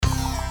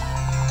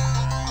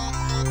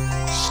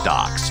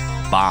stocks,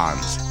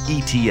 bonds,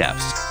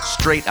 ETFs,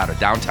 straight out of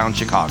downtown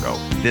Chicago.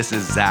 This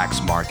is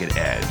Zach's Market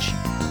Edge.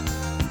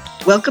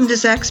 Welcome to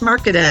Zach's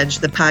Market Edge,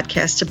 the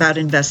podcast about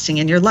investing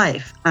in your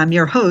life. I'm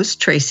your host,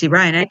 Tracy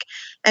Reineck,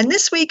 and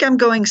this week I'm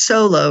going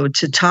solo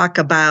to talk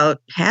about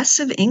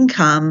passive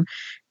income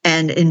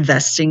and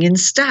investing in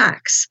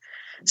stocks.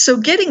 So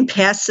getting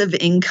passive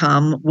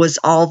income was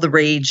all the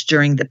rage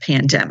during the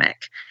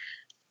pandemic.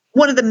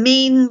 One of the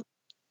main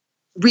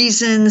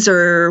reasons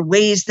or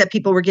ways that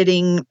people were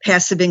getting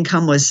passive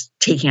income was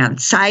taking on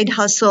side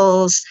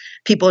hustles.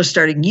 People are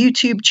starting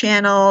YouTube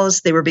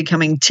channels. They were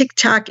becoming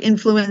TikTok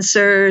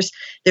influencers.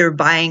 They were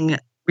buying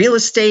real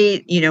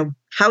estate,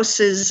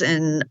 houses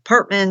and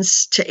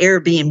apartments to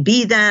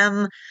Airbnb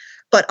them.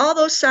 But all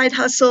those side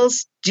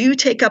hustles do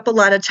take up a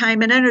lot of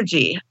time and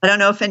energy. I don't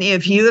know if any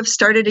of you have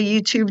started a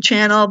YouTube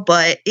channel,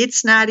 but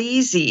it's not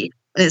easy.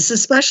 And it's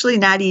especially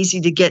not easy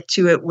to get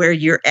to it where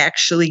you're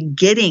actually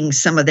getting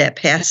some of that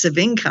passive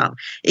income.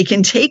 It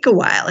can take a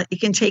while. It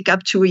can take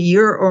up to a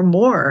year or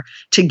more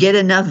to get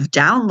enough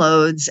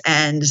downloads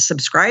and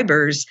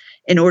subscribers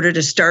in order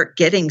to start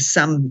getting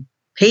some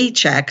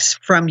paychecks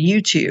from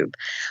YouTube.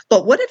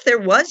 But what if there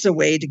was a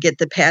way to get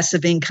the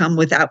passive income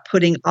without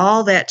putting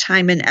all that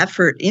time and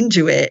effort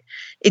into it?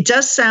 It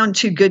does sound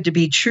too good to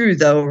be true,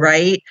 though,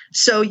 right?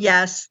 So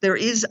yes, there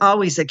is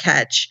always a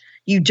catch.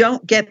 You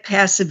don't get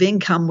passive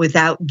income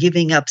without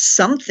giving up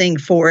something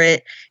for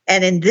it.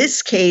 And in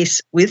this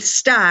case, with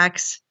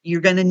stocks,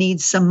 you're going to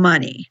need some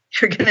money.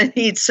 You're going to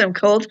need some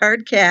cold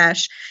hard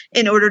cash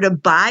in order to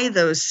buy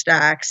those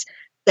stocks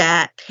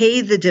that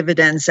pay the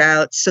dividends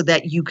out so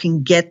that you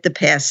can get the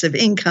passive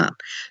income.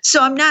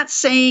 So I'm not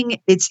saying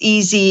it's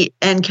easy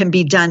and can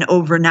be done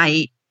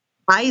overnight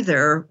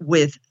either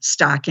with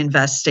stock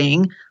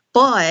investing,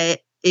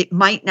 but it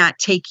might not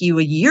take you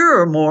a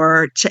year or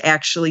more to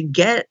actually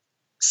get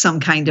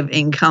some kind of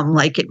income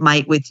like it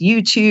might with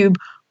YouTube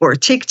or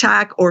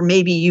TikTok, or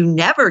maybe you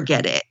never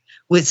get it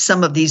with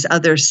some of these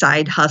other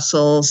side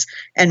hustles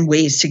and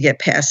ways to get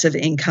passive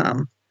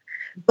income.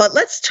 But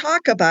let's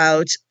talk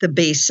about the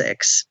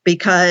basics,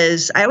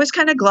 because I always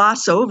kind of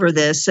gloss over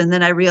this and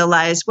then I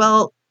realize,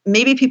 well,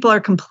 maybe people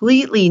are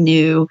completely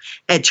new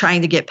at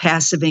trying to get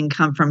passive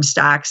income from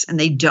stocks and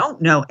they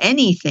don't know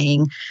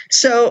anything.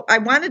 So I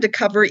wanted to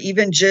cover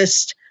even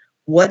just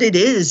what it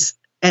is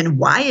and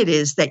why it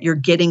is that you're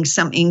getting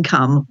some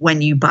income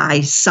when you buy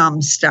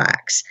some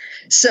stocks.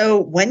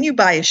 So when you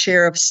buy a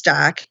share of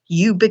stock,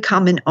 you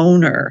become an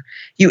owner.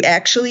 You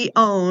actually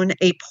own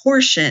a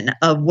portion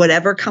of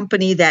whatever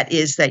company that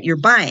is that you're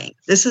buying.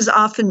 This is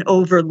often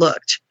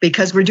overlooked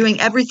because we're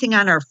doing everything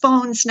on our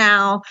phones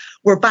now.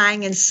 We're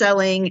buying and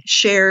selling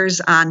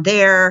shares on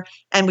there,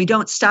 and we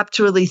don't stop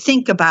to really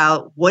think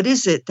about what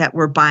is it that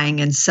we're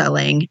buying and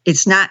selling.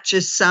 It's not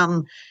just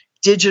some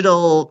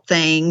digital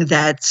thing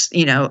that's,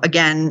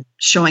 again,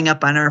 showing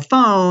up on our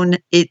phone.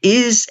 It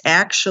is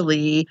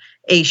actually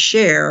a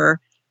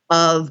share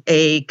of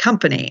a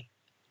company.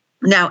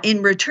 Now,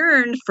 in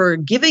return for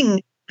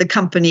giving the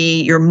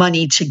company your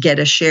money to get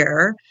a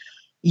share,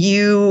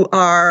 you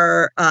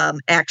are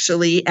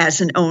actually,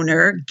 as an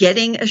owner,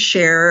 getting a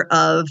share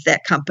of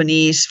that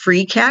company's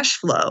free cash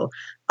flow.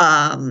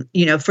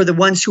 For the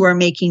ones who are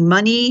making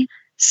money,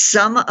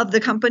 some of the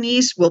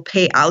companies will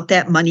pay out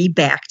that money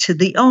back to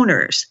the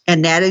owners,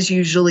 and that is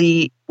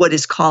usually what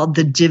is called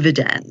the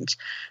dividend.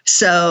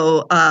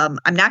 So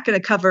I'm not going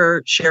to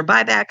cover share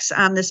buybacks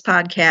on this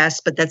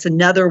podcast, but that's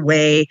another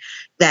way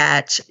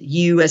that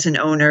you as an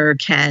owner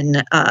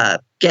can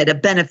get a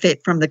benefit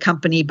from the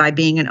company by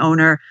being an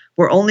owner.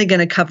 We're only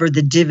going to cover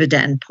the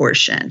dividend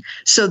portion.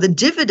 So the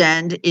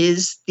dividend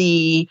is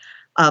the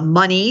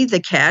money, the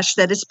cash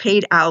that is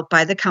paid out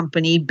by the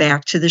company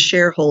back to the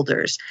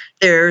shareholders.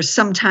 There's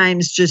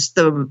sometimes just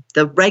the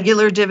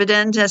regular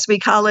dividend, as we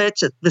call it,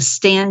 the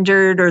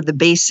standard or the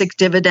basic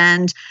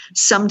dividend.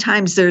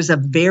 Sometimes there's a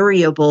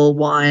variable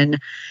one.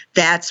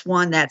 That's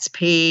one that's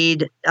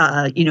paid,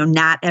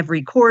 not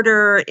every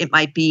quarter. It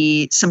might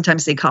be,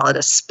 sometimes they call it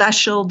a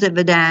special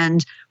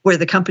dividend, where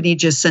the company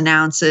just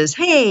announces,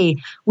 hey,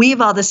 we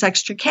have all this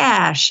extra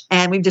cash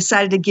and we've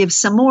decided to give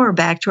some more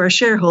back to our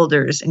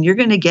shareholders, and you're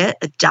going to get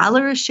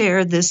 $1 a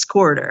share this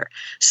quarter.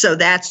 So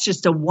that's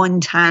just a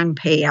one-time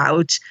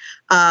payout.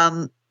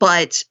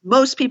 But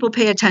most people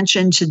pay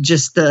attention to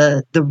just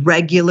the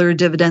regular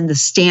dividend, the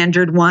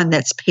standard one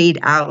that's paid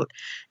out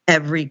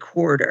every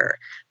quarter.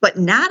 But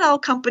not all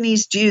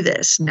companies do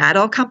this. Not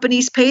all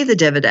companies pay the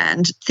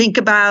dividend. Think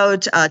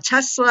about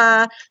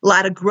Tesla, a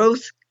lot of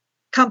growth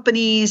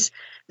companies.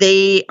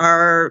 They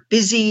are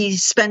busy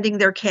spending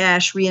their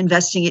cash,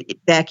 reinvesting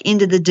it back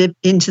into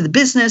the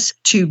business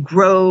to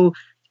grow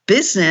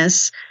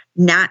business,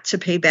 not to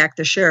pay back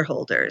the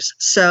shareholders.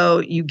 So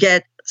you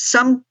get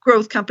some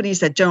growth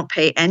companies that don't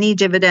pay any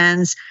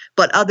dividends,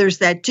 but others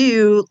that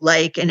do,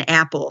 like an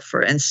Apple,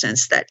 for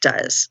instance, that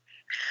does.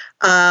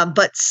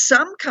 But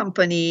some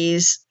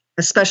companies,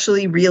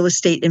 especially real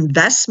estate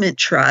investment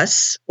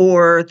trusts,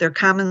 or they're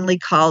commonly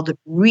called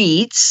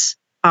REITs,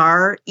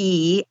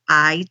 REITs,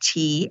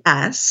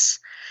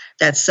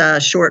 That's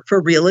short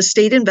for Real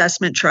Estate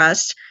Investment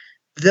Trust.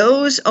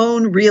 Those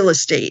own real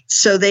estate.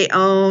 So they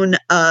own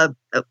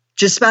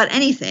just about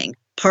anything: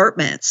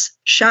 apartments,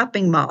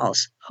 shopping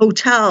malls,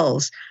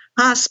 hotels,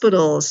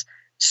 hospitals,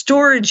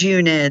 storage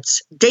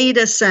units,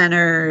 data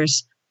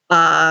centers,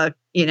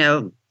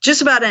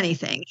 just about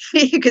anything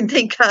you can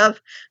think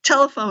of,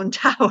 telephone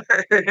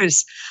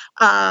towers.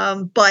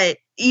 But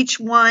each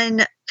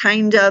one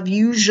kind of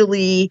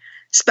usually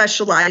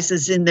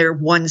specializes in their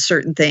one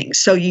certain thing.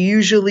 So you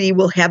usually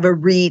will have a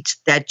REIT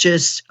that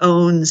just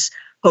owns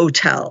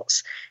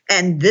hotels.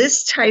 And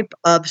this type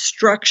of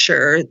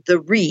structure, the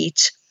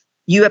REIT,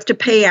 you have to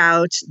pay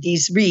out,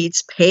 these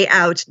REITs pay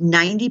out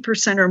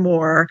 90% or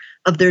more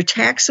of their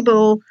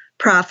taxable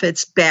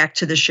profits back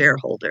to the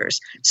shareholders.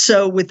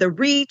 So with a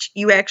REIT,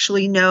 you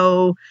actually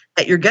know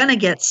that you're going to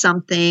get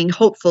something,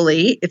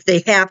 hopefully, if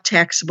they have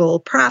taxable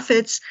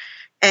profits,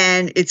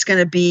 and it's going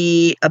to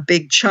be a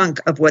big chunk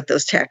of what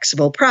those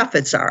taxable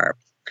profits are.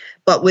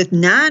 But with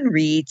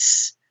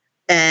non-REITs,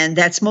 and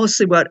that's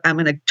mostly what I'm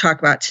going to talk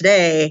about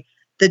today,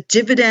 the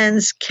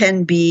dividends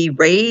can be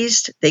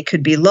raised, they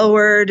could be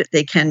lowered,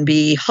 they can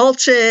be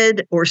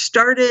halted or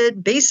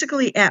started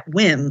basically at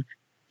whim.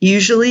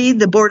 Usually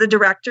the board of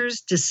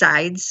directors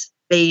decides,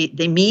 they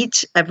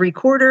meet every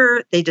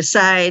quarter, they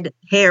decide,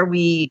 hey, are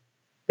we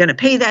going to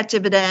pay that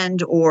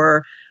dividend,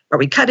 or are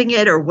we cutting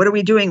it, or what are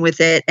we doing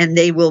with it? And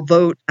they will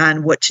vote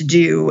on what to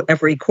do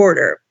every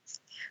quarter.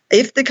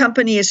 If the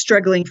company is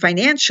struggling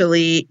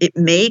financially, it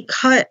may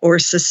cut or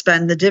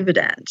suspend the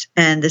dividend.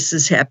 And this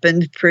has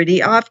happened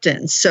pretty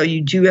often. So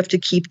you do have to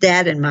keep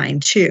that in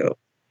mind too.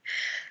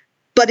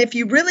 But if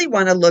you really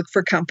want to look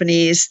for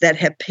companies that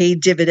have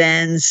paid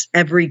dividends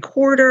every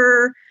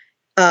quarter,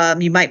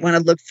 you might want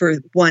to look for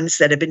ones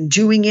that have been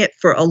doing it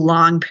for a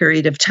long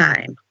period of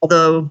time.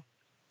 Although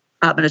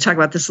I'm going to talk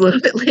about this a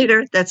little bit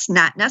later, that's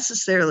not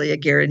necessarily a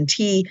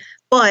guarantee,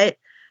 but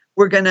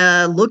we're going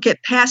to look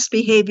at past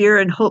behavior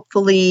and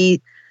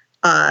hopefully,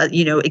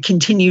 it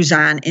continues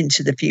on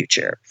into the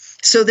future.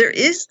 So there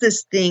is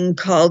this thing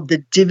called the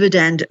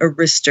Dividend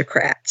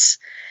Aristocrats.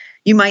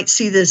 You might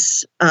see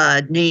this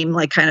name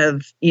like kind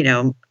of,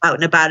 out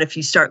and about if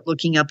you start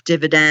looking up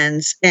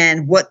dividends.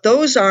 And what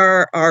those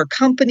are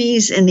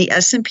companies in the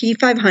S&P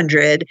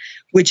 500,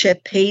 which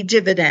have paid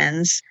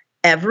dividends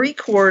every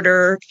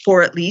quarter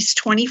for at least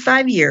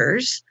 25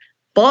 years.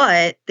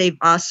 But they've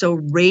also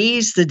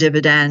raised the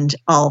dividend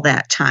all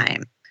that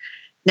time.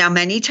 Now,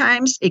 many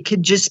times it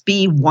could just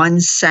be 1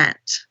 cent.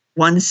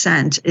 1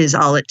 cent is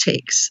all it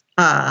takes.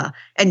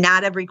 And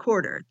not every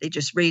quarter. They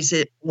just raise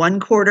it one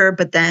quarter,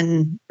 but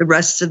then the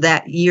rest of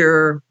that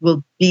year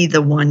will be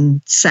the 1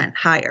 cent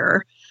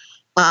higher.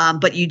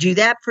 But you do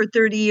that for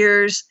 30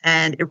 years,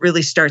 and it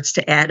really starts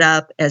to add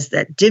up as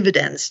that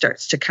dividend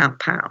starts to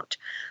compound.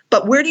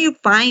 But where do you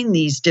find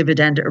these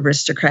dividend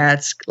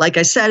aristocrats? Like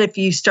I said, if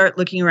you start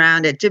looking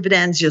around at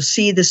dividends, you'll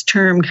see this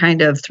term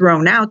kind of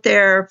thrown out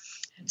there.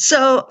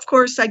 So, of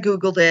course, I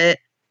Googled it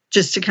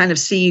just to kind of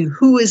see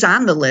who is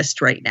on the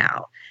list right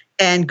now.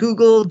 And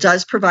Google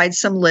does provide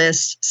some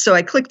lists. So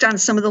I clicked on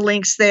some of the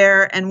links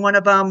there, and one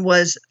of them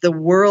was the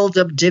World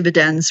of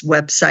Dividends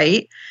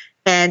website.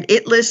 And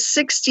it lists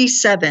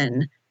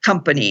 67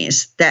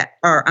 companies that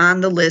are on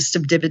the list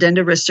of dividend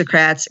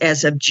aristocrats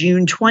as of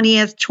June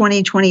 20th,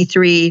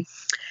 2023.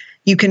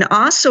 You can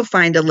also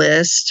find a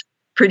list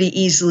pretty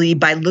easily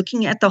by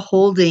looking at the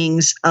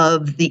holdings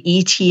of the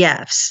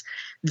ETFs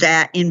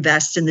that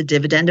invest in the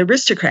dividend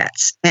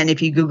aristocrats. And if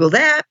you Google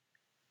that,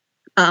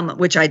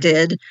 which I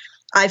did,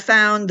 I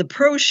found the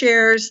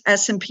ProShares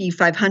S&P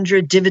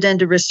 500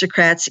 Dividend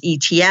Aristocrats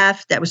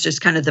ETF. That was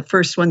just kind of the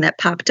first one that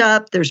popped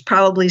up. There's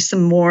probably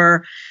some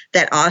more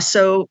that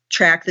also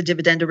track the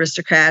Dividend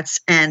Aristocrats.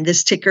 And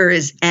this ticker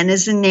is N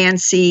as in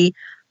Nancy,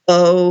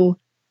 O,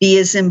 B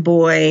as in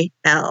boy,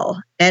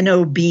 L,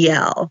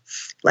 NOBL,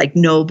 like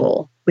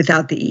Noble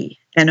without the E,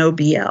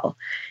 NOBL.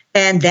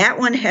 And that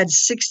one had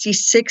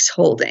 66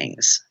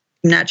 holdings.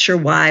 I'm not sure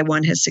why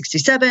one has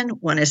 67,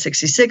 one has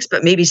 66,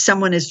 but maybe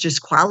someone is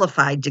just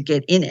qualified to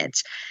get in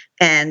it.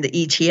 And the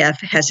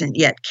ETF hasn't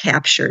yet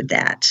captured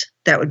that.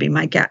 That would be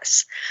my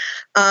guess.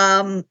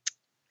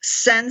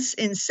 Since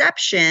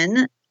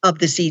inception of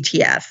this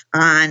ETF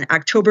on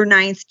October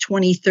 9th,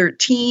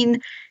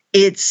 2013,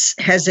 it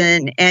has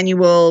an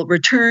annual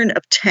return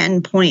of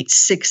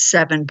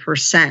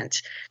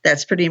 10.67%.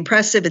 That's pretty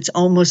impressive. It's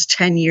almost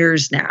 10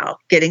 years now,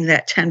 getting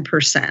that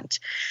 10%.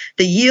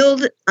 The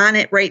yield on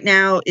it right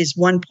now is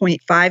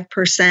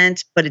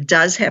 1.5%, but it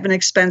does have an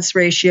expense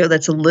ratio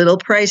that's a little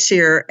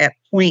pricier at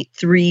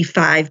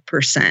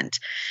 0.35%.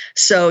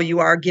 So you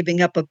are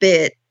giving up a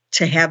bit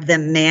to have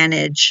them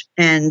manage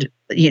and,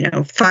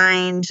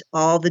 find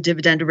all the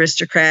dividend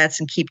aristocrats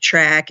and keep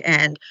track,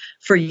 and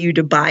for you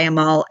to buy them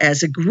all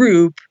as a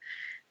group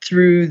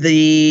through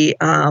the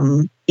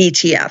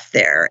ETF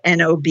there,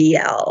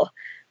 NOBL.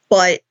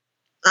 But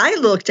I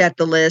looked at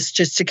the list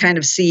just to kind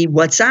of see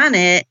what's on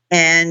it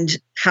and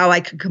how I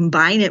could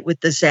combine it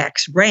with the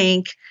Zacks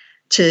rank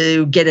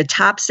to get a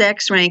top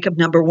Zacks rank of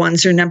number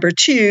ones or number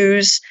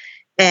twos.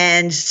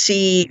 and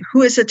see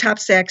who is a top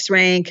Zacks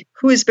rank,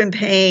 who has been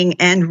paying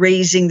and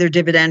raising their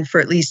dividend for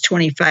at least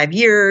 25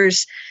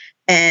 years,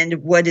 and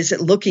what is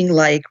it looking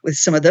like with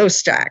some of those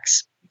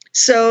stocks.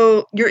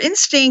 So your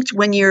instinct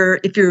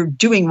if you're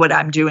doing what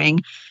I'm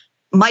doing,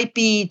 might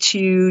be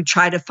to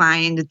try to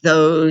find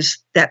those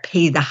that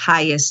pay the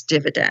highest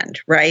dividend,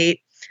 right?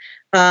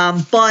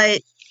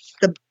 But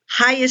the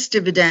highest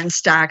dividend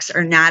stocks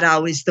are not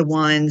always the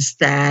ones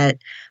that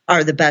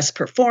are the best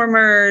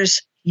performers.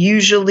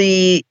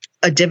 Usually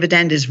a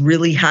dividend is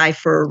really high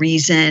for a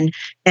reason.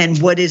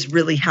 And what is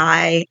really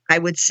high, I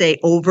would say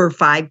over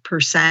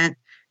 5%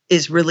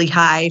 is really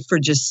high for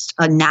just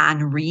a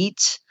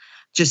non-REIT,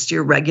 just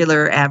your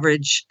regular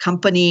average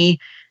company.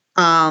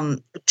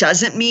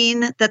 Doesn't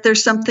mean that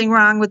there's something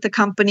wrong with the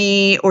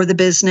company or the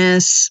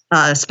business,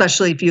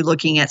 especially if you're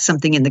looking at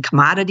something in the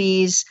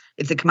commodities.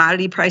 If the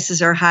commodity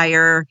prices are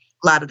higher,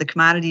 a lot of the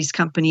commodities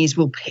companies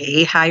will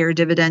pay higher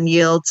dividend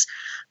yields.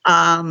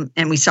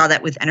 And we saw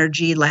that with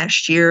energy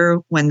last year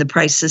when the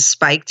prices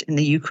spiked in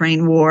the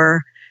Ukraine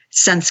war.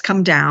 Since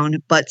come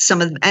down, but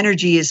some of the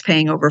energy is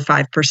paying over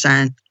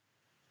 5%.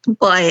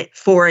 But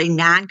for a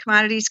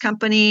non-commodities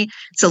company,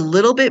 it's a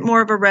little bit more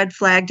of a red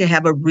flag to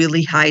have a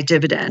really high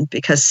dividend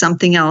because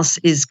something else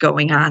is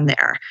going on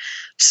there.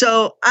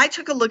 So I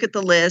took a look at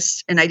the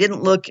list and I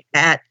didn't look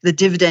at the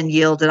dividend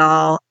yield at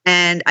all.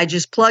 And I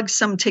just plugged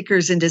some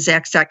tickers into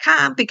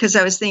Zacks.com because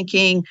I was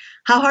thinking,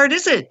 how hard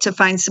is it to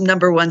find some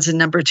number ones and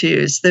number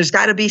twos? There's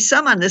got to be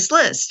some on this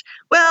list.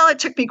 Well, it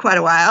took me quite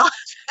a while.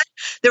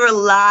 There were a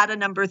lot of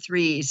number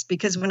threes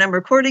because when I'm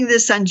recording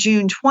this on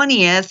June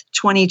 20th,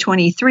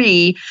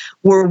 2023,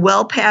 we're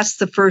well past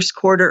the first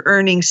quarter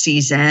earnings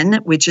season,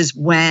 which is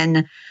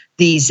when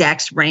the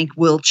Zacks rank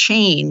will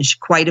change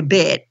quite a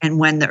bit and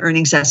when the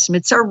earnings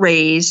estimates are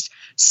raised.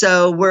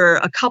 So we're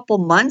a couple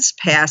months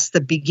past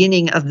the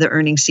beginning of the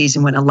earnings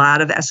season when a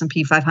lot of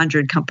S&P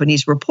 500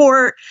 companies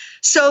report.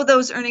 So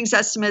those earnings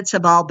estimates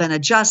have all been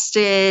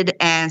adjusted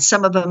and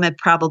some of them have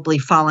probably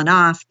fallen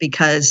off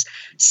because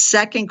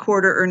second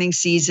quarter earnings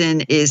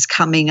season is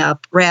coming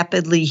up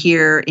rapidly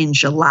here in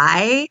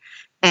July.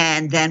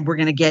 And then we're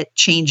going to get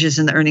changes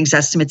in the earnings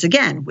estimates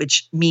again,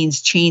 which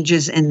means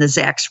changes in the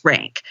Zacks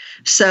rank.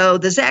 So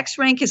the Zacks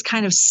rank is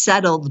kind of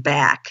settled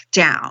back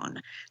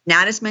down.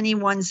 Not as many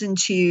ones and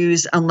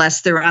twos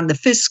unless they're on the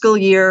fiscal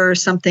year or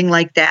something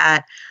like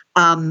that.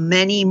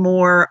 Many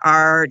more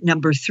are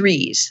number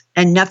threes.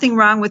 And nothing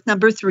wrong with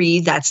number three.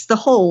 That's the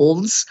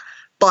holds.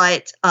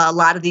 But a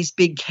lot of these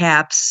big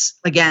caps,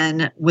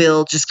 again,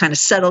 will just kind of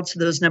settle to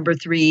those number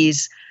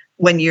threes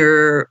when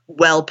you're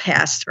well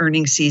past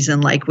earnings season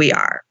like we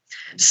are.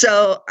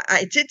 So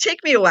it did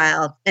take me a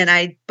while,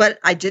 but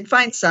I did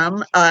find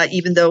some,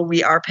 even though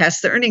we are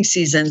past the earnings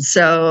season.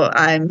 So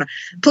I'm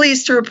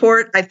pleased to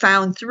report I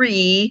found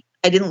three.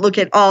 I didn't look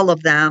at all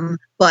of them,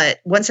 but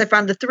once I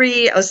found the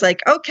three, I was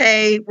like,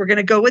 okay, we're going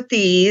to go with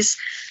these.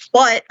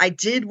 But I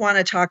did want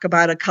to talk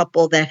about a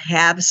couple that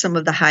have some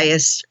of the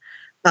highest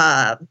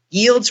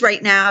yields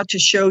right now to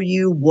show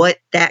you what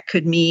that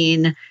could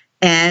mean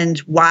and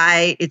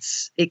why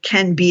it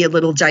can be a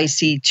little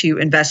dicey to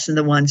invest in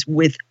the ones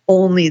with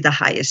only the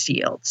highest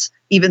yields,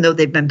 even though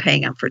they've been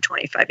paying them for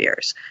 25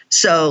 years.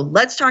 So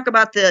let's talk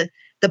about the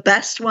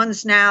best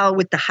ones now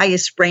with the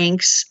highest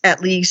ranks,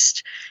 at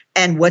least,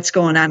 and what's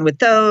going on with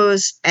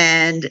those.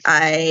 And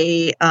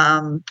I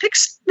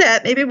picked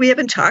that maybe we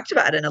haven't talked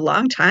about in a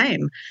long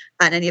time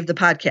on any of the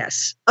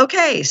podcasts.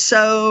 Okay,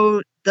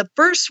 so the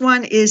first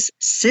one is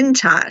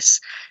CTAS,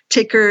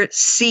 ticker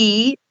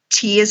C.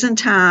 T as in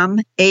Tom,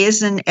 A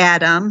as in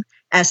Adam,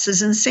 S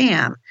as in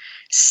Sam,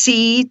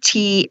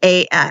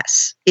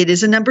 CTAS. It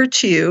is a number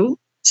two.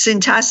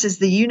 CTAS is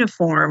the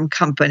uniform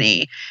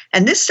company.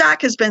 And this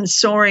stock has been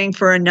soaring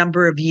for a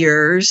number of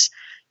years.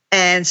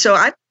 And so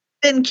I've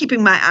been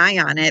keeping my eye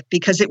on it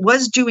because it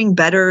was doing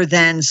better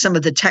than some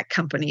of the tech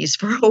companies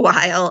for a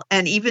while,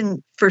 and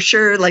even for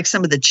sure, like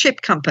some of the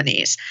chip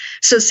companies.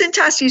 So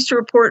CTAS used to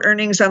report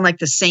earnings on like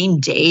the same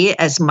day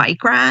as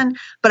Micron,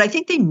 but I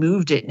think they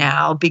moved it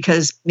now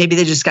because maybe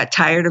they just got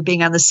tired of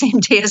being on the same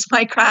day as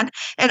Micron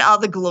and all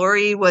the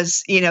glory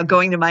was,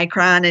 going to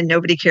Micron and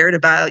nobody cared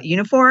about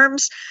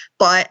uniforms.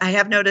 But I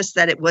have noticed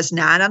that it was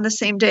not on the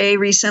same day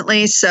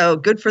recently. So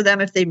good for them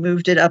if they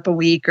moved it up a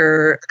week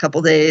or a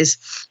couple days.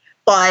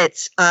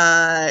 But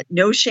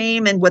no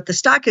shame in what the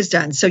stock has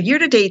done. So year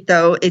to date,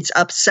 though, it's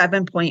up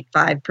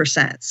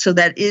 7.5%. So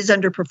that is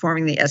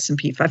underperforming the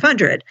S&P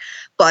 500.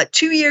 But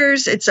 2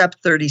 years, it's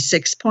up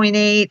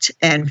 36.8%.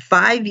 And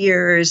 5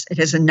 years, it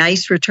has a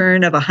nice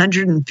return of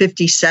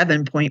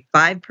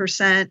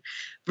 157.5%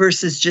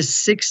 versus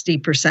just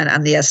 60%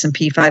 on the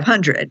S&P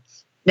 500.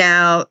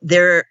 Now,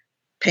 they're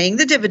paying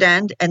the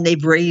dividend, and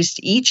they've raised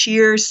each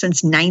year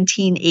since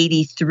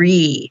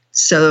 1983.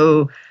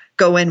 So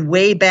going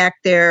way back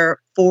there,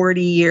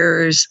 40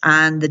 years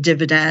on the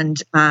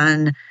dividend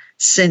on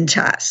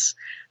CTAS.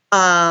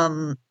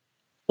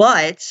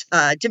 But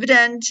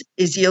dividend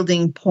is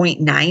yielding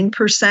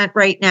 0.9%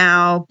 right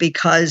now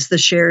because the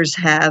shares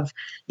have,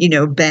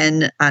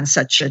 been on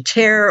such a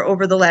tear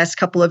over the last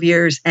couple of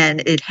years, and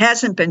it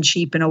hasn't been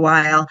cheap in a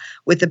while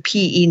with a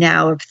PE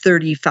now of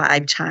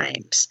 35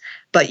 times.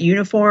 But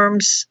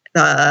uniforms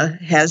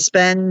has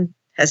been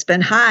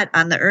hot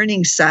on the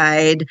earnings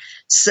side.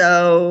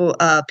 So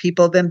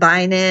people have been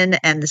buying in,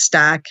 and the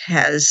stock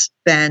has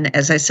been,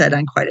 as I said,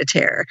 on quite a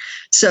tear.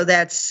 So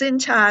that's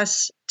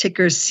CTAS,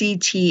 ticker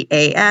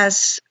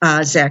CTAS,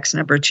 Zach's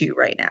number 2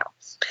 right now.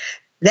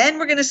 Then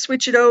we're going to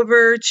switch it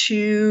over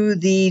to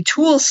the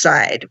tool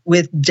side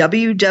with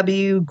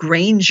WW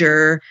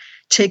Grainger,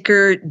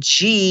 ticker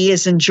G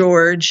as in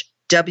George,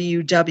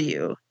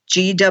 WW.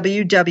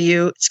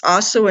 GWW, it's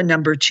also a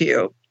number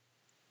 2.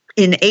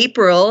 In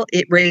April,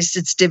 it raised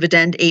its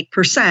dividend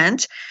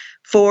 8%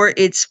 for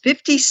its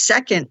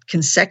 52nd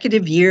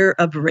consecutive year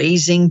of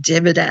raising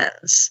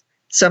dividends.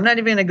 So I'm not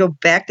even going to go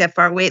back that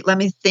far. Wait, let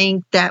me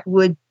think. That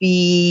would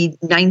be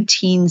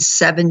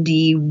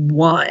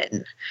 1971.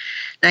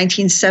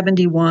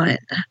 1971.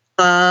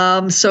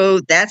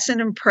 So that's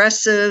an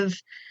impressive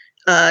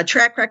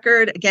track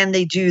record. Again,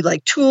 they do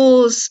like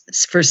tools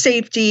for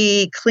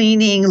safety,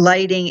 cleaning,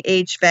 lighting,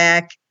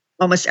 HVAC.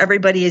 Almost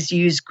everybody has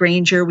used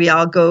Grainger. We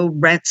all go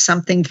rent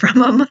something from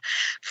them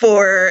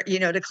for,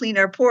 to clean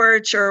our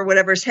porch or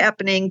whatever's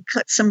happening,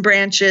 cut some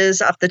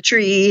branches off the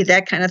tree,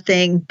 that kind of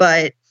thing.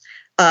 But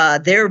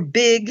they're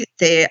big.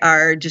 They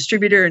are a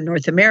distributor in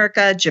North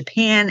America,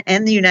 Japan,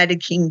 and the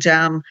United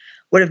Kingdom.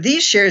 What have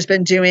these shares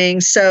been doing?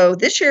 So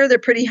this year they're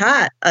pretty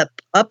hot, up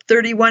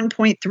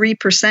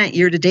 31.3%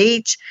 year to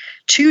date.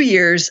 2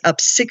 years up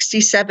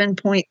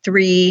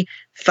 67.3%.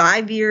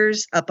 5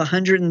 years up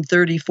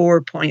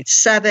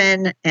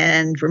 134.7%.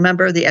 And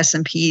remember, the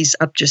S&P's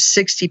up just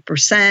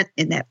 60%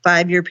 in that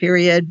 5-year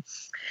period.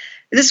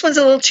 This one's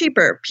a little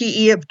cheaper,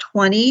 PE of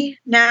 20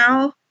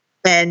 now.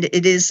 And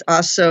it is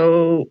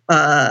also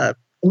a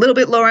little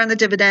bit lower on the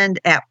dividend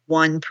at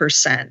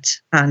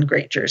 1% on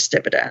Grainger's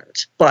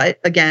dividend. But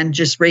again,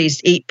 just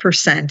raised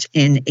 8%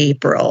 in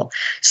April.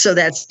 So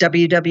that's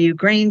WW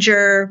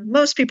Grainger.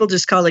 Most people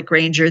just call it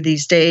Grainger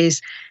these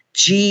days.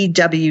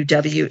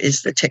 GWW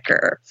is the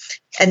ticker.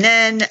 And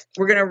then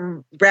we're going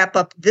to wrap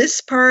up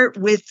this part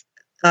with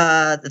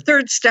the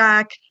third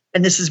stock.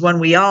 And this is one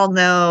we all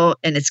know,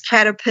 and it's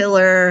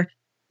Caterpillar,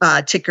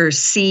 ticker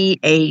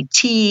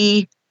CAT.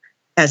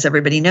 As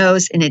everybody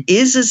knows, and it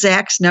is a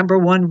Zach's number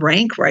 1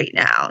 rank right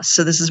now.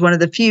 So this is one of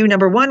the few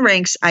number 1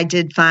 ranks I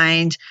did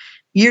find.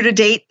 Year to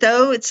date,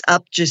 though, it's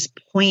up just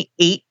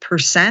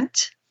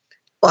 0.8%,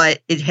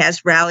 but it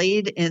has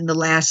rallied in the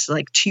last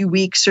 2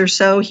 weeks or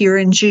so here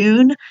in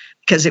June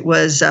because it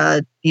was,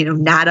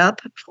 not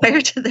up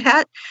prior to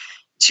that.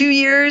 2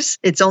 years,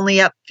 it's only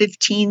up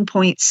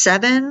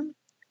 15.7%.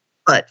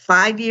 But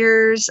 5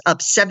 years up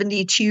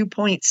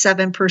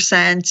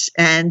 72.7%,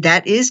 and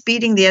that is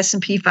beating the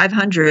S&P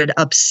 500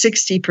 up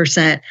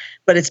 60%.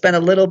 But it's been a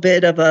little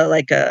bit of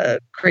a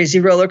crazy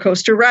roller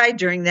coaster ride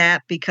during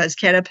that because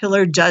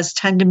Caterpillar does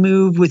tend to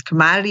move with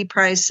commodity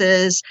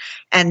prices,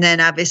 and then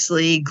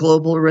obviously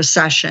global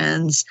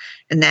recessions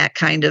and that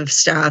kind of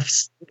stuff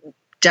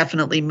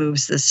definitely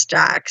moves the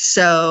stock.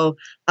 So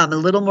a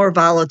little more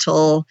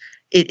volatile.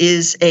 It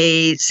is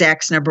a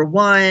Zach's number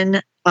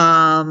 1.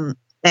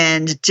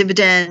 And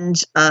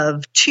dividend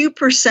of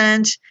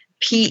 2%,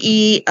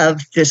 PE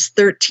of this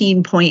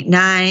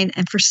 13.9.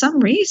 And for some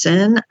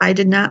reason, I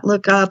did not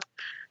look up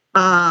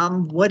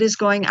what is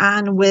going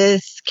on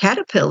with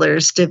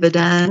Caterpillar's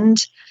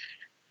dividend.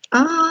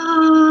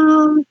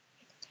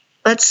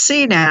 Let's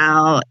see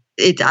now.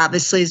 It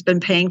obviously has been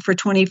paying for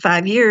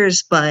 25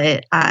 years,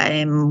 but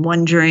I'm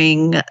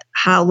wondering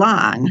how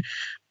long.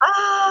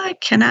 I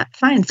cannot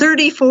find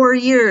 34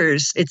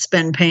 years it's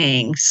been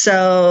paying.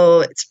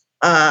 So it's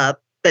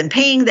been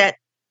paying that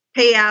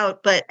payout,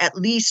 but at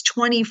least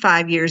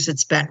 25 years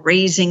it's been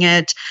raising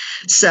it.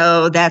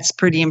 So that's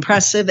pretty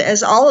impressive,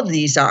 as all of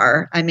these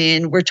are. I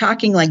mean, we're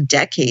talking like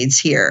decades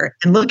here.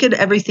 And look at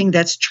everything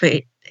that's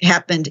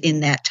happened in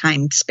that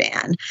time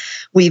span.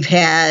 We've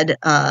had,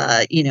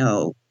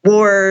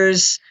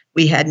 wars.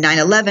 We had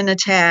 9/11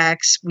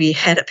 attacks. We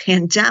had a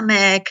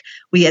pandemic.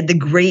 We had the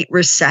Great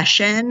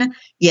Recession.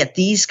 Yet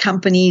these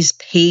companies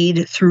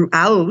paid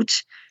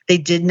throughout. They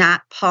did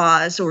not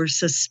pause or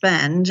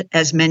suspend,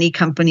 as many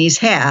companies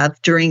have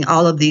during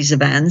all of these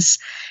events.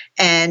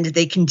 And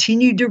they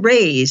continued to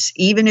raise.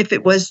 Even if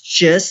it was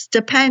just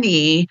a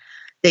penny,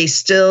 they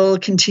still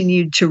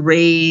continued to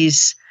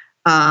raise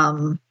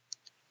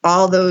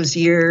all those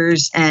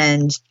years.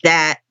 And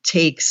that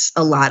takes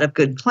a lot of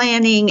good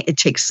planning. It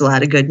takes a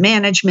lot of good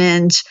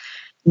management.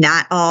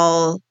 Not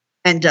all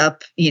end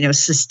up,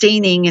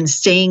 sustaining and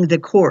staying the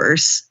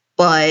course,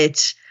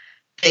 but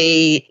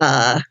they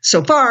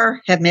so far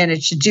have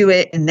managed to do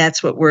it, and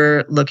that's what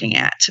we're looking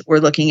at. We're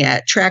looking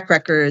at track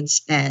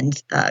records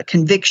and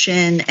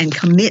conviction and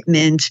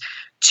commitment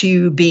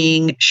to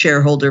being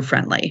shareholder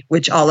friendly,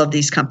 which all of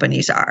these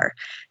companies are.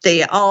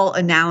 They all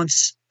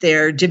announce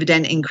their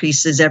dividend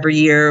increases every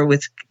year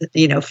with,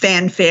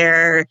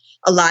 fanfare.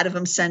 A lot of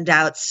them send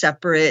out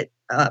separate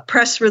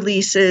press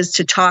releases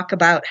to talk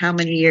about how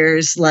many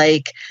years,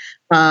 like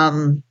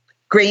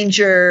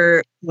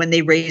Granger, when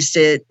they raised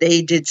it,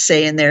 they did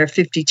say in their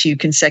 52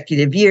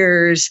 consecutive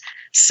years.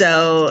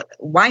 So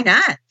why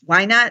not?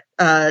 Why not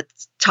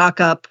talk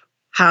up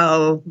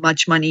how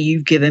much money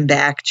you've given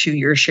back to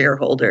your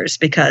shareholders?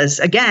 Because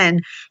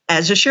again,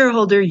 as a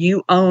shareholder,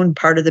 you own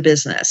part of the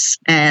business.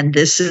 And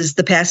this is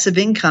the passive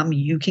income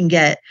you can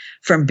get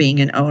from being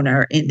an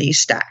owner in these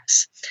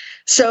stocks.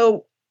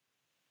 So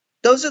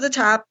those are the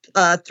top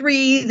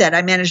three that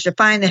I managed to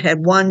find that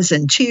had ones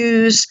and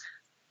twos.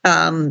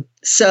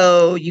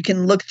 So you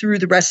can look through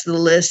the rest of the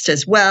list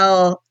as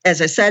well. As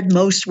I said,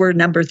 most were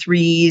number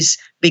threes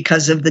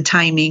because of the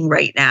timing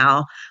right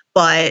now,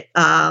 but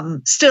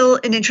still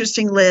an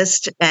interesting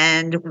list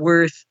and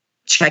worth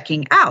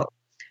checking out.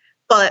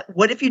 But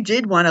what if you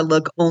did want to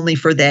look only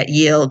for that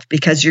yield,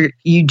 because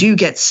you do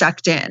get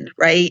sucked in,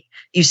 right?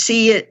 You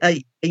see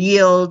a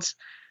yield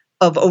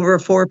of over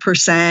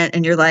 4%,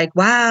 and you're like,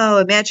 wow,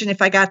 imagine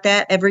if I got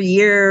that every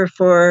year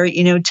for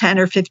 10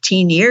 or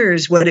 15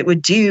 years, what it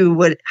would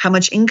do, how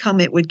much income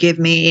it would give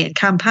me and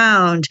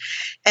compound.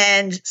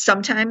 And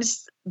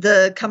sometimes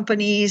the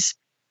companies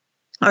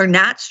are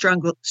not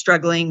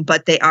struggling,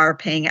 but they are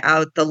paying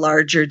out the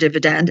larger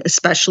dividend,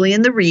 especially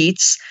in the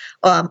REITs,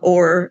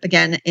 or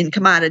again, in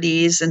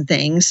commodities and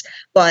things.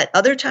 But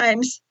other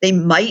times they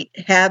might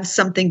have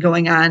something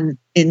going on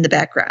in the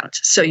background.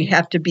 So you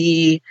have to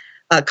be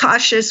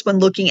cautious when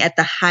looking at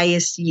the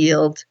highest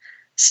yield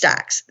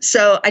stocks.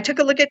 So I took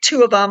a look at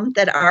two of them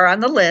that are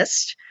on the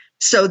list.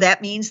 So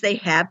that means they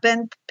have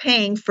been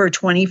paying for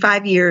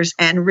 25 years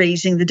and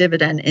raising the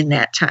dividend in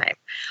that time.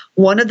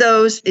 One of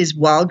those is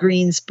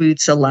Walgreens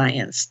Boots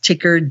Alliance,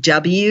 ticker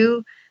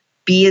W,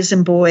 B as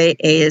in boy,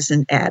 A as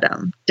in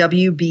Adam,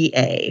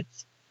 WBA.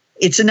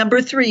 It's a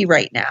number three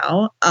right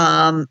now.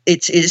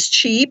 It is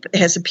cheap. It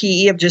has a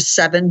PE of just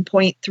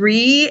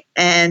 7.3,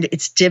 and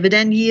its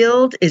dividend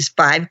yield is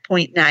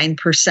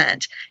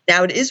 5.9%.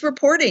 Now, it is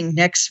reporting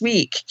next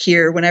week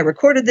here. When I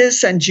recorded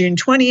this on June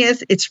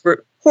 20th, it's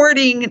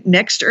reporting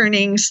next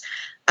earnings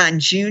on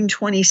June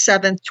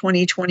 27th,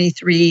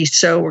 2023.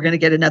 So we're going to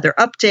get another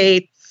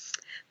update.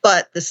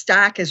 But the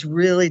stock has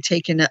really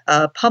taken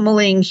a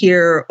pummeling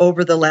here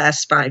over the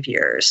last 5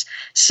 years.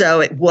 So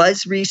it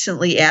was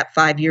recently at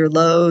 5-year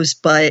lows,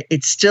 but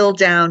it's still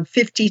down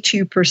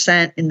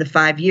 52% in the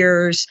 5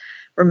 years.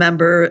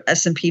 Remember,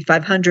 S&P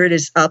 500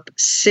 is up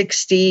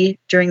 60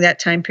 during that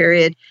time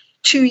period.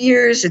 2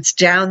 years, it's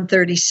down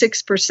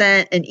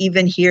 36%. And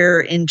even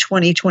here in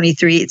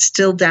 2023, it's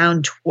still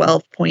down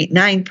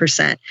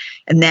 12.9%.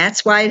 And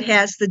that's why it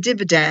has the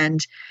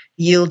dividend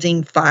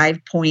yielding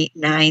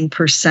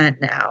 5.9%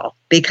 now,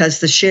 because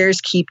the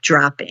shares keep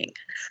dropping.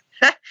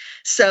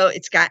 So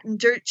it's gotten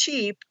dirt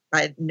cheap.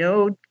 I have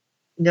no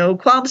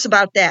qualms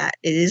about that.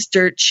 It is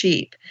dirt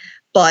cheap.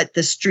 But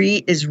the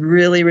street is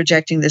really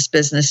rejecting this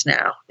business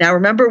now. Now,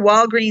 remember,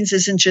 Walgreens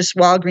isn't just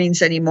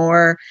Walgreens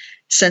anymore.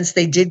 Since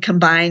they did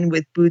combine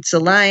with Boots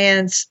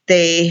Alliance,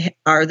 they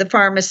are the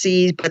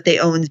pharmacy, but they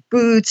own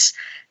Boots,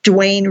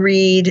 Duane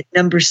Reade,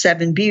 Number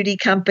 7 Beauty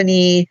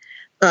Company,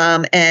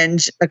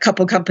 and a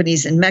couple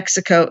companies in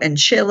Mexico and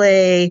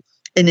Chile,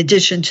 in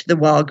addition to the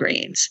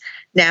Walgreens.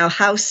 Now,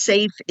 how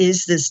safe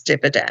is this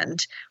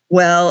dividend?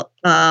 Well,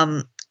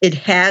 it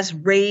has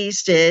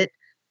raised it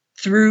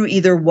through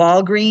either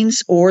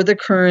Walgreens or the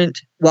current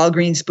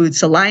Walgreens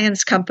Boots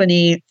Alliance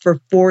company for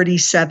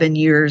 47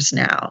 years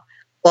now.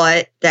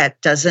 But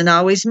that doesn't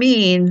always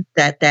mean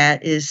that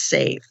that is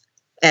safe.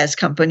 As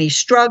companies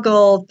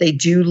struggle, they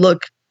do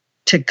look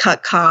to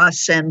cut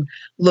costs and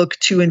look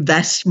to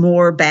invest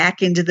more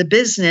back into the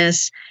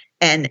business,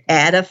 and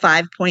at a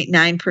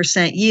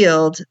 5.9%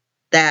 yield,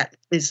 that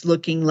is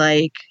looking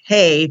like,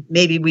 hey,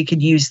 maybe we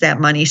could use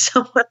that money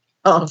somewhere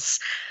else.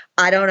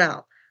 I don't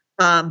know.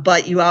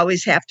 But you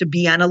always have to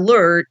be on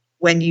alert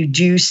when you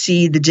do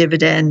see the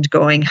dividend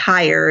going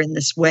higher in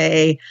this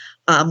way,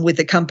 with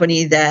a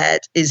company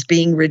that is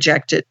being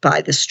rejected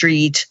by the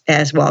street,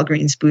 as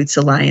Walgreens Boots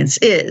Alliance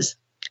is.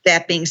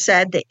 That being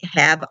said, they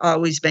have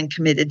always been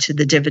committed to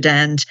the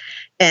dividend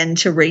and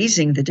to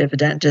raising the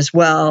dividend as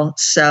well.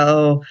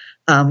 So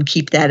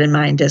keep that in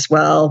mind as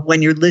well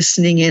when you're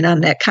listening in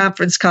on that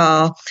conference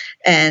call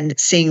and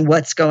seeing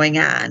what's going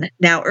on.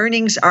 Now,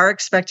 earnings are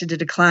expected to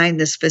decline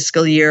this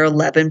fiscal year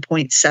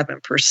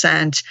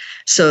 11.7%.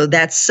 So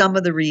that's some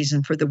of the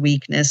reason for the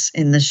weakness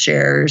in the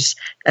shares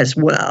as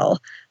well.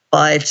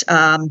 But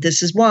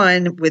this is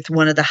one with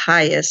one of the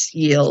highest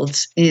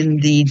yields in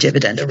the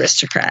Dividend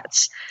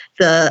Aristocrats.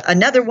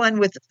 Another one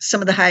with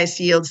some of the highest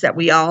yields that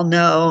we all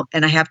know,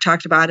 and I have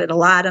talked about it a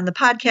lot on the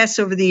podcast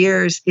over the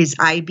years, is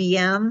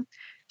IBM,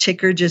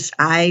 ticker just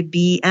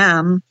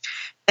IBM.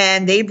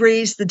 And they've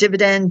raised the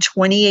dividend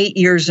 28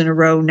 years in a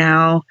row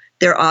now.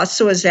 They're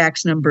also a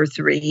Zacks number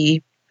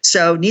 3.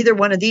 So neither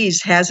one of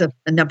these has a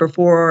number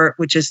 4,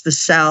 which is the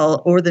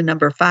sell, or the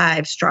number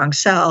 5, strong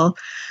sell.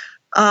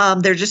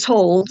 They're just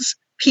holds.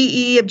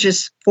 PE of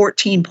just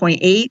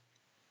 14.8.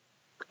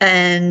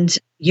 And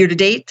year to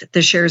date,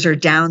 the shares are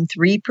down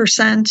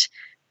 3%.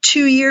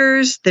 2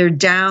 years, they're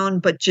down,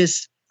 but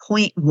just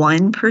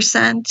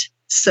 0.1%.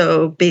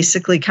 So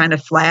basically kind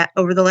of flat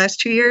over the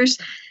last 2 years.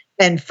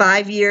 And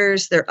 5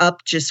 years, they're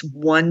up just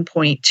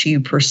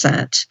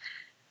 1.2%,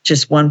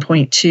 just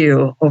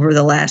 1.2 over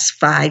the last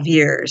 5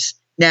 years.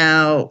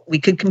 Now, we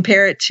could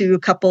compare it to a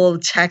couple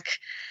of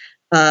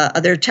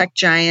other tech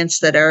giants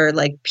that are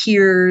like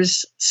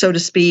peers, so to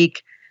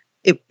speak.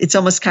 It's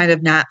almost kind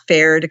of not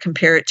fair to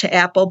compare it to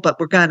Apple, but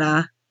we're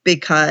gonna,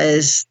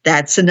 because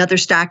that's another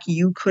stock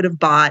you could have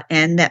bought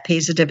and that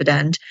pays a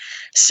dividend.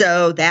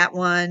 So that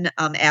one,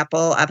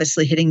 Apple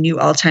obviously hitting new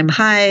all-time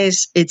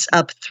highs. It's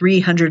up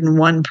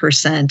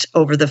 301%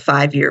 over the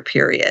 5-year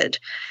period.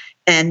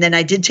 And then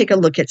I did take a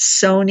look at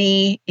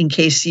Sony in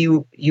case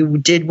you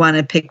did want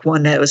to pick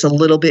one that was a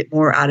little bit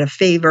more out of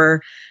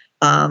favor.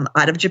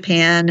 Out of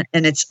Japan,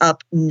 and it's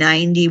up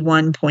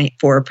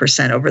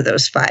 91.4% over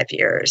those 5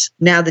 years.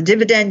 Now, the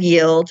dividend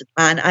yield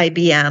on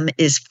IBM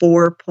is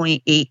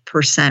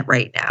 4.8%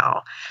 right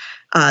now.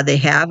 They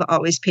have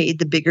always paid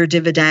the bigger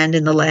dividend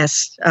in the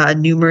last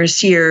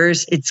numerous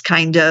years. It's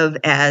kind of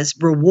as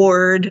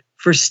reward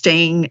for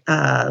staying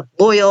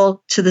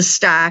loyal to the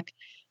stock,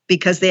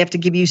 because they have to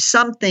give you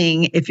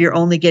something if you're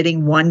only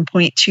getting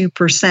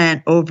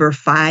 1.2% over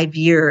 5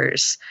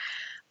 years.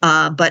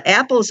 But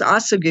Apple's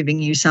also giving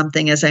you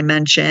something, as I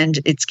mentioned.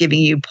 It's giving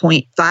you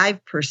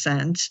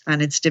 0.5% on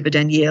its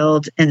dividend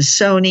yield, and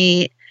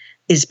Sony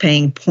is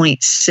paying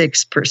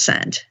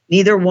 0.6%.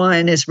 Neither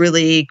one is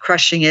really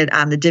crushing it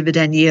on the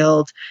dividend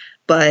yield,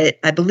 but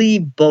I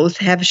believe both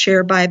have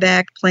share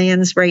buyback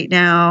plans right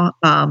now.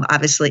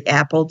 Obviously,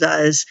 Apple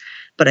does,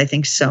 but I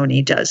think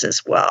Sony does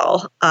as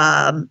well.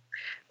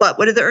 But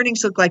what do the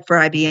earnings look like for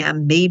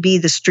IBM? Maybe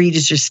the street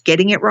is just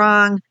getting it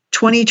wrong.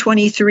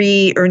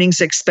 2023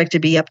 earnings expect to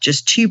be up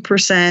just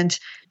 2%,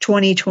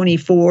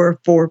 2024,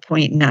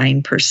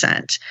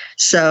 4.9%.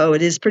 So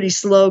it is pretty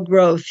slow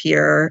growth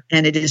here,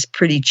 and it is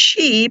pretty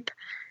cheap,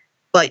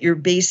 but you're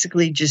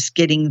basically just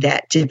getting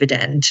that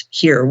dividend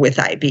here with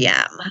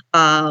IBM.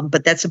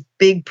 But that's a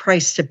big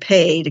price to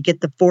pay to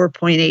get the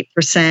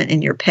 4.8%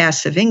 in your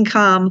passive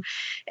income,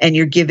 and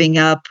you're giving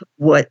up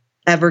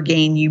whatever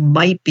gain you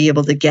might be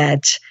able to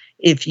get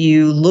if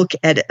you look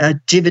at a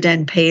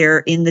dividend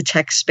payer in the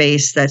tech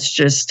space that's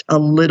just a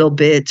little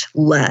bit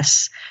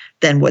less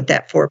than what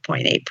that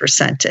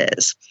 4.8%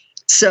 is.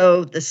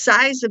 So the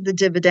size of the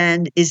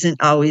dividend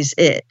isn't always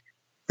it.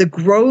 The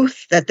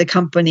growth that the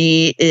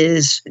company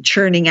is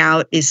churning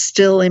out is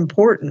still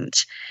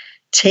important.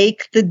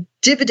 Take the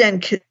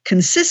dividend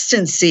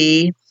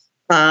consistency,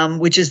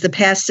 which is the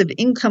passive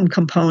income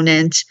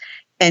component,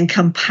 and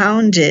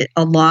compound it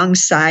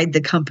alongside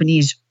the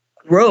company's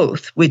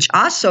growth, which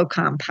also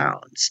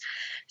compounds.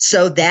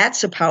 So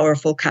that's a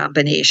powerful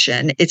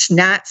combination. It's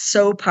not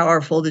so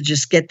powerful to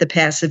just get the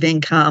passive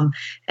income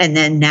and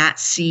then not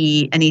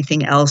see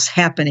anything else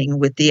happening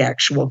with the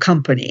actual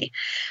company.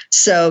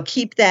 So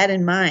keep that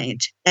in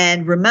mind.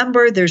 And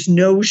remember, there's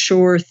no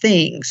sure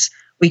things.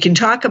 We can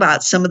talk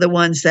about some of the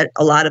ones that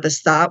a lot of us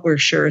thought were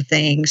sure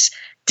things.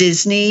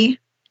 Disney,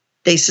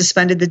 they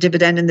suspended the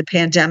dividend in the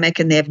pandemic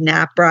and they have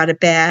not brought it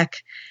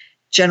back.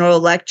 General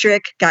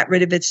Electric got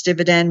rid of its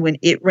dividend when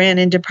it ran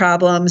into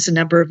problems a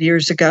number of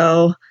years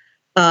ago.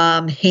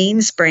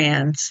 Hanes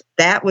Brands,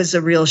 that was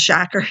a real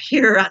shocker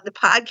here on the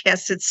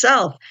podcast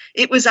itself.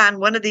 It was on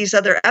one of these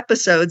other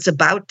episodes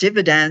about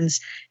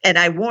dividends, and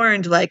I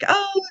warned they're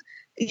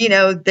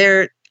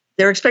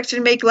expected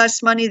to make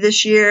less money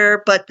this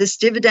year, but this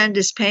dividend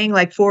is paying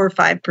like 4 or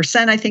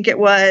 5%, I think it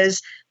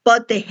was,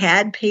 but they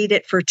had paid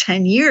it for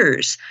 10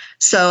 years.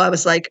 So I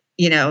was like,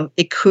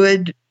 it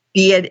could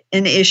be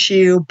an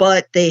issue,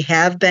 but they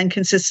have been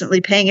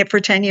consistently paying it for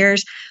 10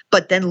 years.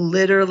 But then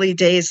literally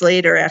days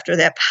later after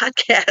that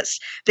podcast,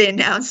 they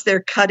announced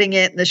they're cutting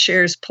it and the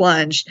shares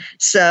plunged.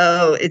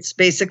 So it's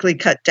basically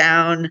cut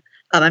down.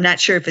 I'm not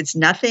sure if it's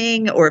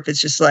nothing or if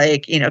it's just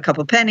like, a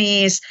couple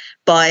pennies,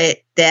 but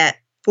that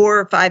 4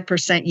 or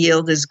 5%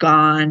 yield is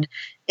gone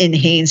in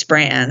Hanes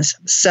Brands.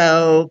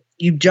 So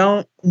you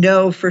don't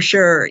know for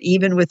sure,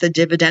 even with a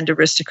Dividend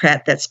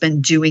Aristocrat that's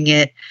been doing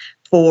it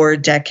for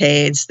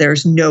decades,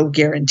 there's no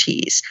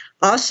guarantees.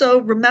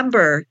 Also,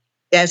 remember,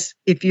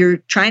 if you're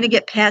trying to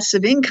get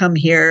passive income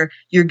here,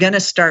 you're going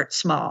to start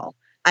small.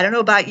 I don't know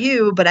about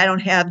you, but I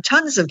don't have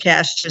tons of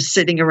cash just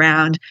sitting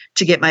around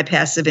to get my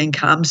passive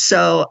income.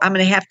 So I'm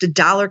going to have to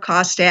dollar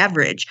cost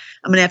average.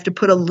 I'm going to have to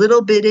put a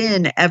little bit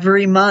in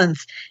every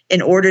month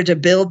in order to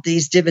build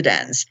these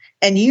dividends.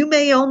 And you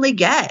may only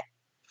get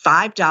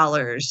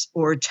 $5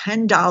 or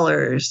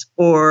 $10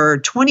 or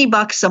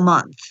 $20 a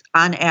month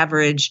on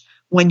average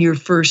when you're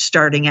first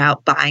starting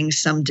out buying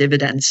some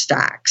dividend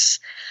stocks.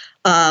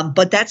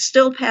 But that's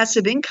still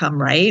passive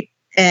income, right?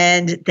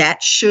 And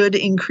that should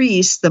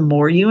increase the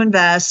more you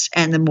invest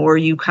and the more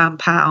you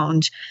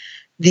compound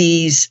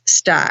these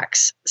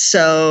stocks.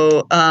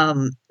 So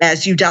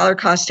as you dollar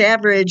cost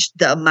average,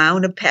 the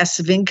amount of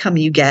passive income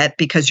you get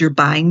because you're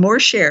buying more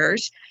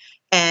shares,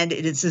 and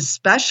it is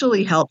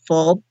especially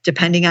helpful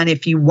depending on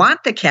if you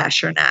want the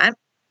cash or not.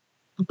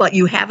 but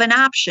you have an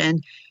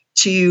option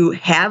to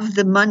have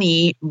the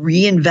money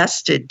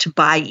reinvested to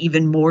buy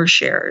even more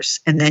shares,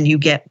 and then you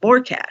get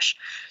more cash.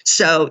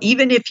 So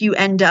even if you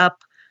end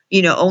up,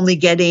 only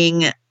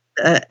getting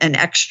an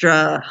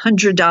extra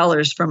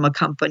 $100 from a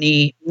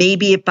company,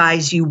 maybe it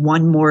buys you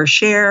one more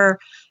share,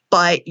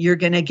 but you're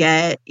going to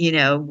get,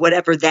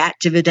 whatever that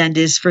dividend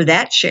is for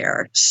that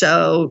share.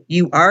 So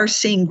you are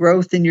seeing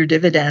growth in your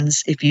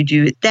dividends if you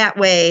do it that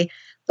way,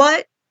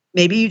 but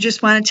maybe you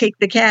just want to take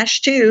the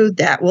cash too.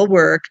 That will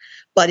work.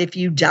 But if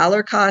you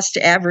dollar cost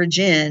average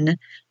in,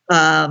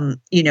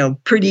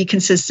 pretty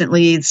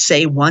consistently,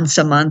 say once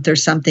a month or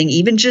something,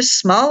 even just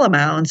small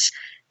amounts,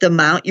 the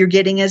amount you're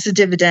getting as a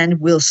dividend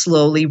will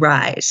slowly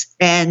rise.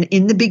 And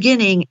in the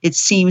beginning, it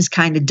seems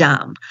kind of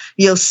dumb.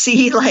 You'll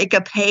see like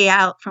a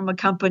payout from a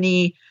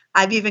company.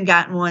 I've even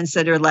gotten ones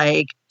that are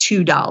like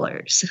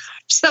 $2,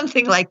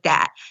 something like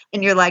that.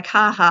 And you're like,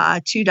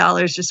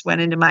 $2 just went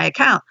into my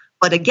account.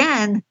 But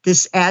again,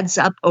 this adds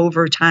up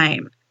over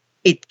time.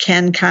 It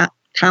can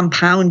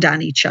compound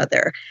on each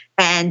other.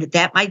 And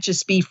that might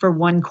just be for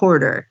one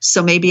quarter.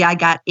 So maybe I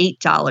got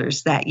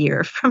 $8 that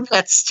year from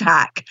that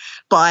stock.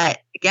 But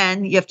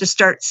again, you have to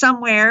start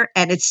somewhere,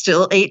 and it's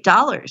still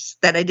 $8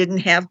 that I didn't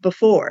have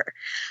before.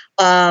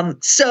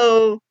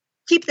 So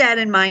keep that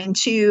in mind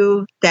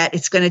too, that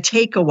it's going to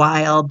take a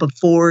while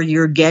before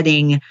you're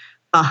getting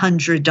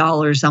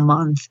 $100 a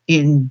month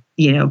in,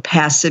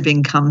 passive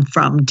income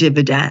from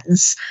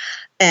dividends.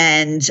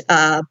 And,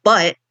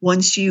 but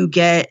once you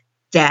get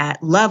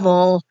that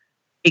level,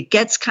 it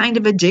gets kind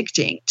of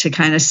addicting to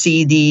kind of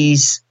see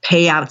these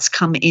payouts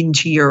come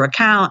into your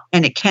account,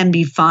 and it can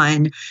be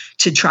fun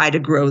to try to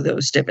grow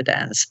those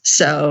dividends.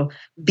 So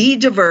be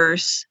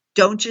diverse.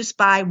 Don't just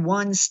buy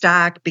one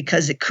stock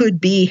because it could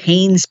be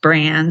Hanes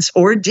Brands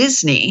or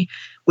Disney,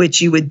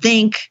 which you would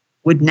think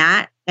would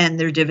not end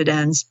their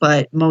dividends,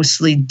 but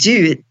mostly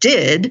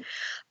did.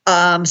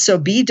 So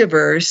be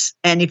diverse.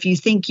 And if you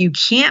think you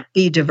can't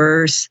be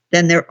diverse,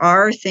 then there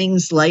are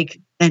things like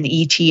an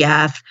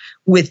ETF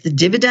with the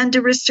Dividend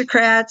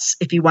Aristocrats.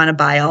 If you want to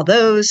buy all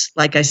those,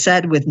 like I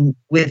said, with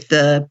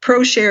the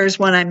ProShares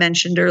one I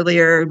mentioned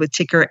earlier with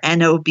ticker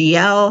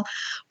NOBL,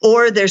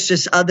 or there's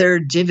just other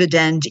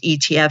dividend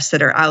ETFs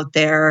that are out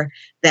there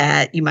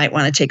that you might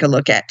want to take a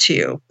look at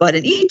too. But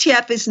an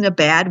ETF isn't a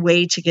bad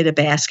way to get a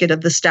basket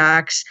of the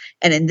stocks.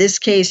 And in this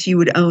case, you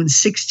would own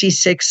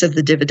 66 of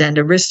the Dividend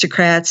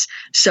Aristocrats.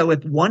 So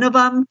if one of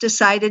them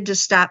decided to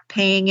stop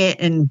paying it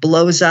and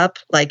blows up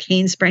like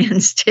Hanes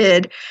Brands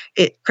did,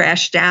 it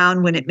crashed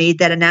down when it made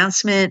that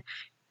announcement,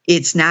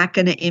 it's not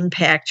going to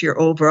impact your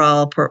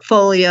overall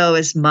portfolio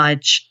as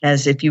much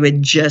as if you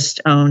had just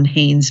owned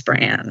Hanes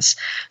Brands.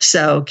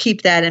 So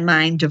keep that in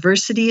mind.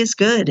 Diversity is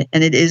good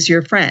and it is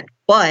your friend,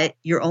 but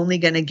you're only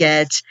going to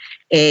get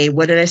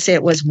what did I say?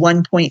 It was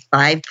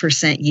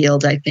 1.5%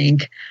 yield, I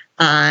think,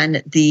 on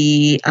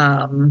the,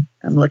 I'm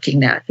looking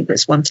now, I think it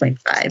was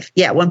 1.5.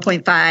 Yeah,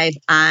 1.5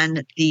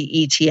 on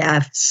the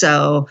ETF.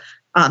 So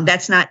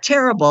that's not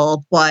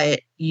terrible,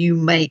 but you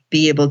might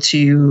be able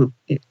to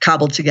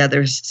cobble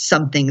together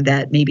something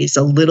that maybe is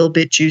a little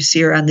bit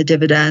juicier on the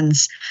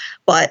dividends.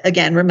 But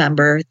again,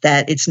 remember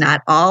that it's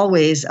not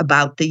always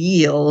about the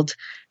yield,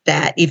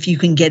 that if you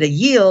can get a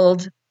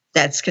yield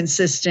that's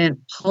consistent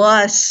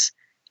plus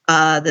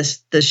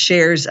the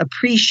shares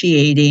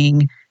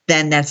appreciating,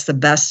 then that's the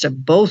best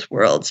of both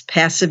worlds,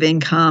 passive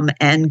income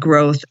and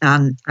growth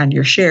on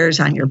your shares,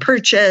 on your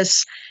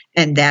purchase.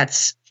 And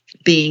that's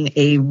being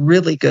a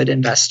really good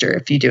investor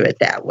if you do it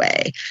that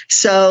way.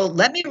 So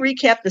let me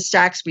recap the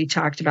stocks we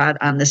talked about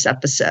on this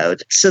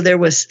episode. So there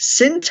was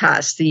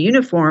CTAS, the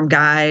uniform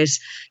guys,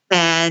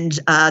 and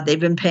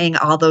they've been paying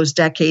all those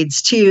decades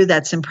too.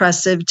 That's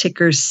impressive.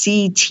 Ticker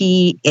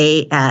CTAS.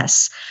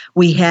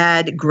 We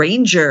had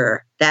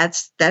Grainger.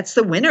 That's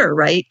the winner,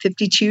 right?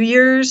 52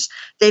 years.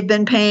 They've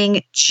been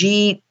paying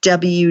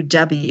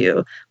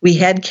GWW. We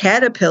had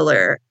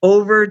Caterpillar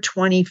over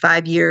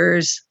 25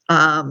 years,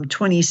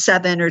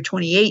 27 or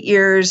 28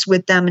 years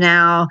with them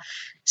now.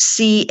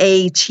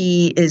 CAT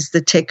is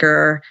the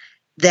ticker.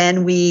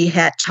 Then we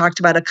had talked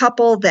about a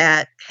couple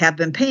that have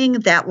been paying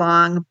that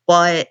long,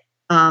 but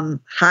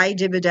high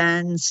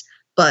dividends,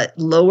 but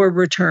lower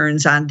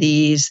returns on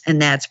these.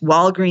 And that's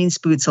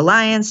Walgreens Boots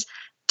Alliance,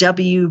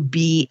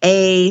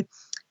 WBA,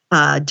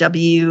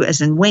 W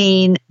as in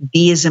Wayne,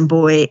 B as in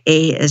boy,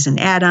 A as in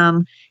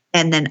Adam,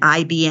 and then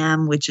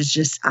IBM, which is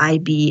just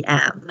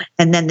IBM.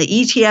 And then the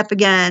ETF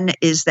again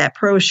is that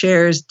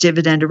ProShares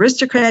Dividend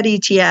Aristocrat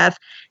ETF,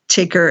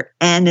 ticker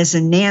N as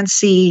in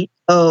Nancy,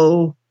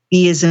 O,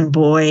 B as in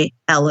boy,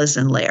 L as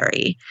in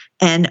Larry,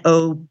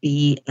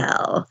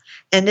 NOBL.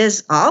 And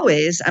as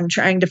always, I'm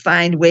trying to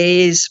find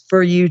ways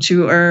for you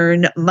to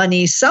earn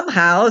money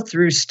somehow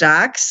through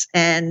stocks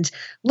and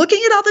looking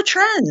at all the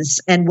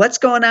trends and what's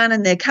going on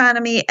in the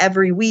economy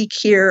every week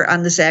here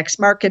on the Zacks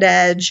Market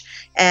Edge.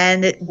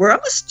 And we're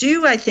almost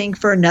due, I think,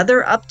 for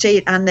another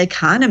update on the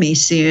economy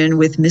soon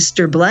with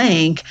Mr.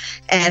 Blank.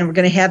 And we're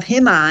going to have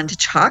him on to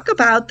talk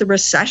about the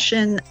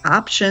recession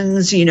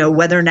options,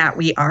 whether or not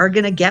we are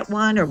going to get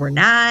one or we're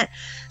not.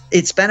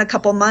 It's been a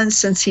couple months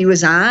since he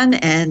was on,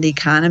 and the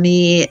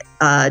economy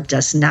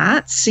does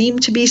not seem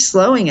to be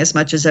slowing as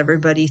much as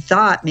everybody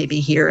thought, maybe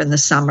here in the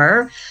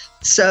summer.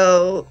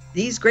 So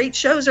these great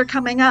shows are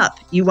coming up.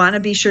 You want to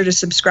be sure to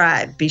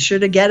subscribe. Be sure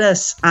to get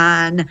us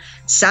on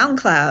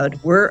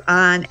SoundCloud. We're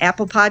on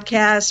Apple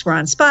Podcasts. We're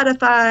on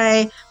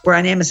Spotify. We're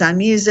on Amazon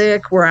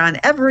Music. We're on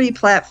every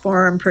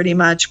platform pretty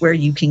much where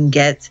you can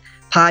get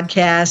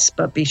podcasts,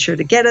 but be sure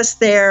to get us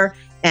there.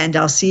 And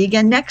I'll see you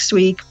again next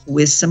week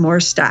with some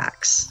more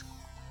stocks.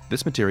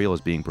 This material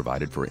is being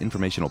provided for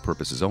informational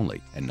purposes only,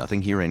 and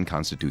nothing herein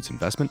constitutes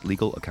investment,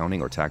 legal,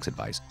 accounting, or tax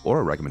advice, or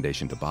a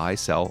recommendation to buy,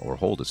 sell, or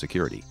hold a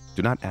security.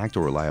 Do not act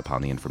or rely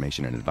upon the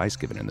information and advice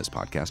given in this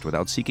podcast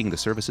without seeking the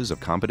services of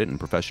competent and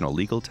professional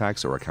legal,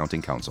 tax, or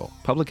accounting counsel.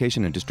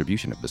 Publication and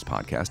distribution of this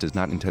podcast is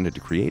not intended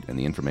to create, and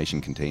the information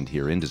contained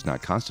herein does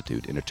not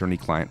constitute an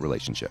attorney-client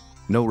relationship.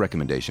 No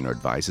recommendation or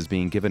advice is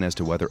being given as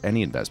to whether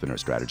any investment or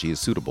strategy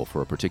is suitable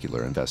for a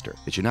particular investor.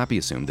 It should not be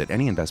assumed that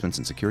any investments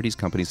in securities,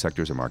 companies,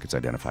 sectors, or markets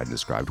identified and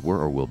described were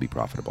or will be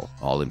profitable.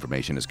 All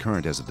information is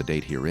current as of the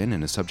date herein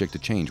and is subject to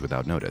change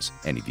without notice.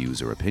 Any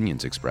views or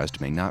opinions expressed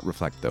may not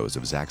reflect those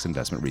of Zacks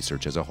Investment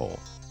Research as a whole.